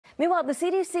Meanwhile, the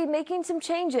CDC making some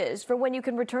changes for when you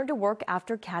can return to work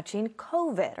after catching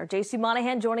COVID. Our JC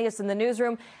Monahan joining us in the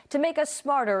newsroom to make us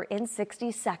smarter in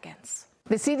 60 seconds.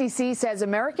 The CDC says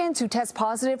Americans who test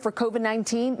positive for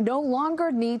COVID-19 no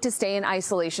longer need to stay in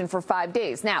isolation for 5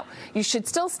 days. Now, you should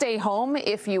still stay home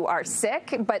if you are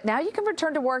sick, but now you can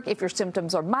return to work if your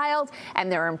symptoms are mild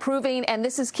and they're improving. And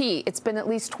this is key. It's been at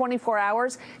least 24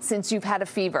 hours since you've had a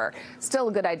fever. Still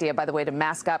a good idea, by the way, to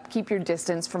mask up, keep your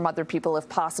distance from other people if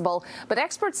possible. But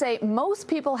experts say most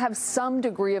people have some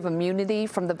degree of immunity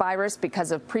from the virus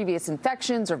because of previous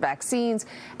infections or vaccines.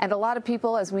 And a lot of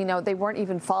people, as we know, they weren't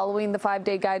even following the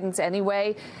 5-day guidance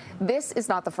anyway. This is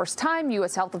not the first time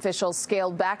U.S. health officials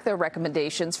scaled back their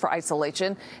recommendations for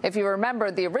isolation. If you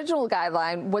remember, the original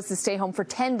guideline was to stay home for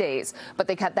 10 days, but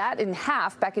they cut that in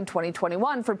half back in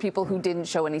 2021 for people who didn't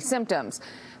show any symptoms.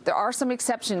 There are some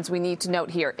exceptions we need to note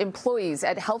here. Employees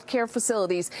at healthcare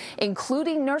facilities,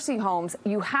 including nursing homes,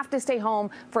 you have to stay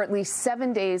home for at least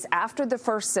 7 days after the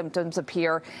first symptoms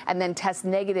appear and then test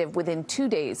negative within 2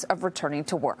 days of returning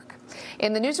to work.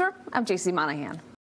 In the newsroom, I'm JC Monahan.